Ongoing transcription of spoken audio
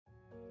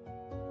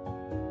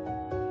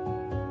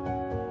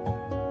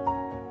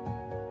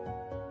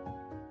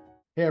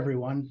Hey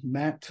everyone,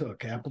 Matt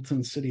Took,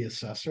 Appleton City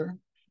Assessor.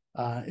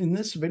 In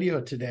this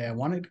video today, I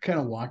wanted to kind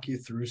of walk you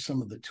through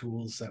some of the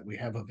tools that we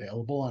have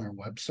available on our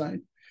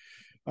website.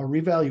 A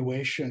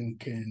revaluation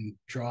can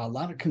draw a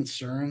lot of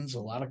concerns, a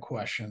lot of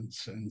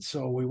questions, and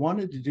so we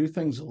wanted to do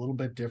things a little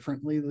bit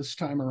differently this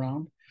time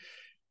around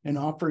and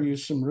offer you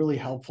some really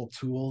helpful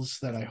tools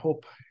that I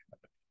hope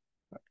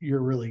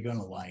you're really going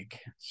to like.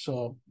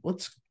 So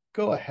let's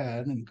go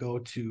ahead and go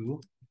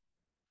to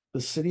the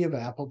City of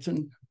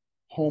Appleton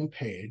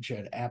homepage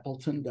at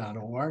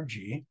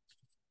appleton.org.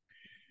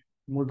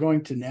 We're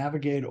going to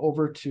navigate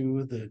over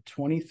to the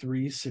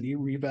 23 City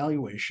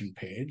Revaluation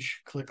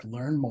page, click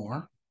Learn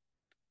More.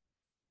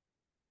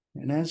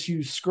 And as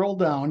you scroll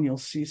down, you'll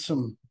see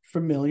some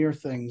familiar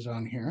things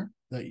on here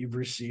that you've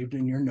received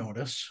in your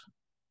notice.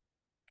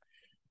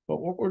 But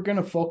what we're going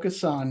to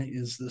focus on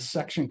is the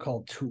section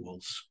called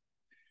Tools.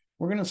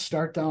 We're going to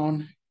start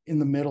down in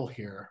the middle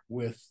here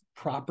with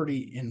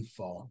Property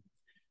Info.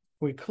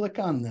 If we click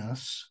on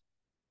this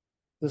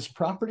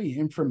property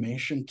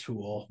information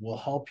tool will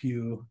help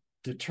you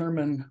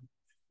determine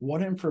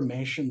what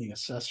information the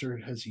assessor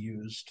has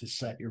used to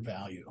set your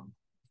value.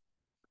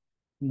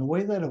 And the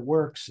way that it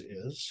works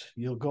is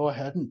you'll go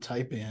ahead and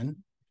type in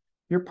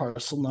your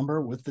parcel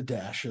number with the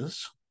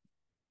dashes,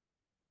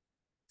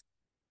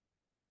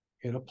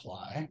 hit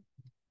apply.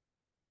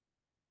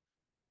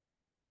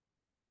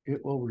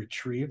 It will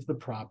retrieve the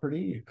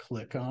property. You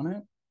click on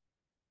it.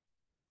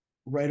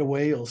 Right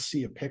away, you'll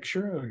see a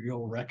picture or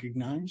you'll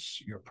recognize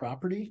your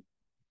property.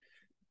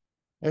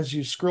 As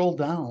you scroll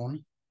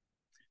down,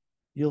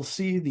 you'll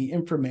see the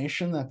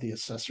information that the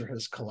assessor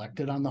has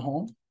collected on the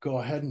home. Go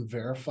ahead and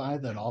verify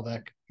that all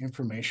that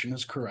information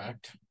is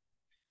correct.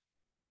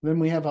 Then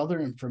we have other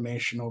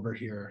information over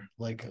here,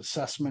 like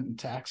assessment and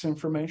tax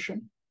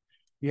information.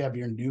 You have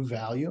your new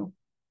value.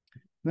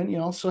 Then you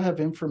also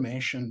have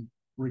information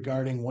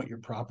regarding what your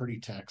property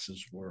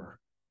taxes were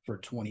for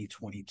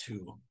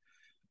 2022.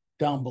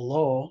 Down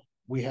below,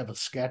 we have a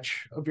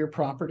sketch of your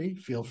property.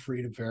 Feel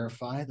free to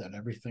verify that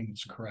everything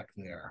is correct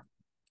there.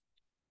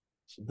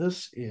 So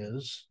this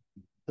is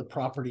the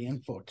property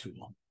info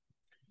tool.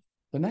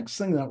 The next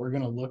thing that we're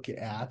going to look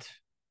at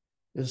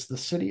is the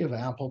City of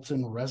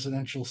Appleton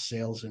residential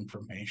sales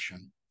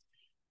information.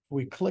 If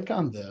we click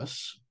on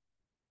this,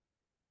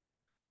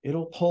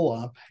 it'll pull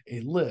up a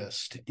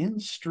list in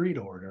street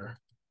order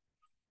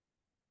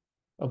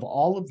of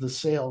all of the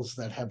sales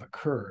that have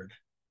occurred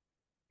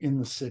in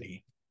the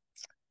city.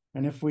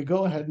 And if we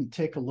go ahead and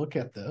take a look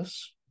at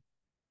this,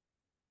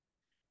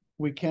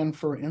 we can,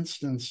 for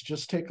instance,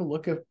 just take a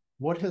look at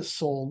what has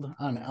sold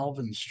on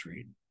Alvin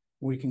Street.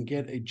 We can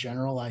get a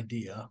general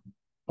idea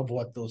of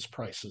what those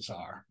prices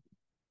are.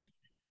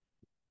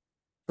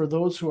 For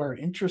those who are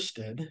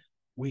interested,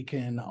 we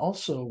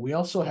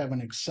also have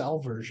an Excel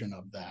version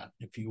of that.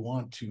 If you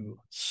want to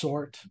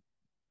sort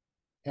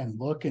and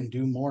look and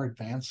do more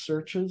advanced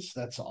searches,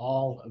 that's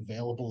all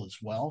available as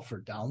well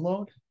for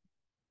download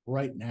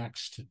right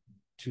next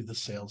to the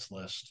sales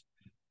list.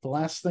 The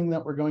last thing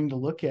that we're going to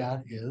look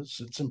at is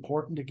it's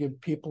important to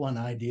give people an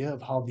idea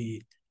of how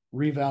the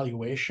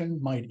revaluation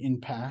might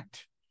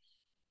impact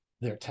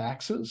their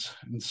taxes.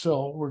 And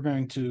so we're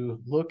going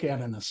to look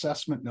at an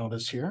assessment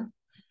notice here.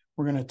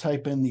 We're going to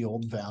type in the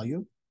old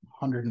value,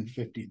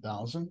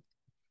 150,000.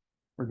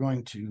 We're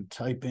going to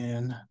type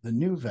in the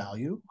new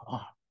value,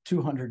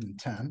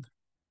 210.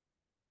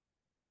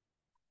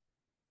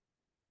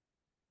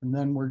 And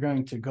then we're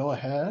going to go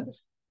ahead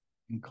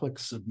and click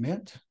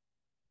submit.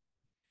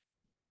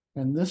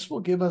 And this will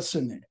give us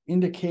an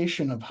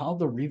indication of how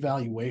the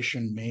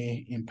revaluation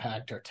may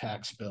impact our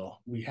tax bill.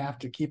 We have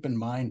to keep in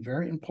mind,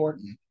 very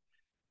important,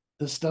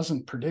 this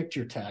doesn't predict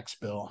your tax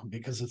bill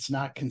because it's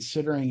not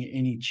considering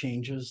any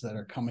changes that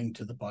are coming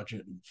to the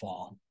budget in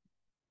fall.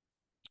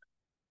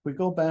 If we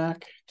go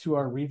back to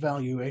our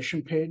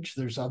revaluation page,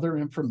 there's other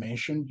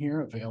information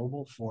here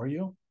available for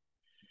you.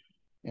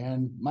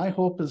 And my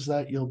hope is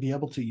that you'll be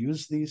able to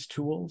use these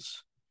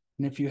tools.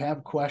 And if you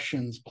have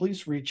questions,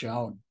 please reach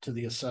out to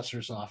the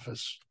assessor's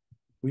office.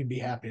 We'd be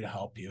happy to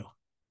help you.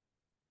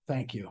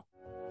 Thank you.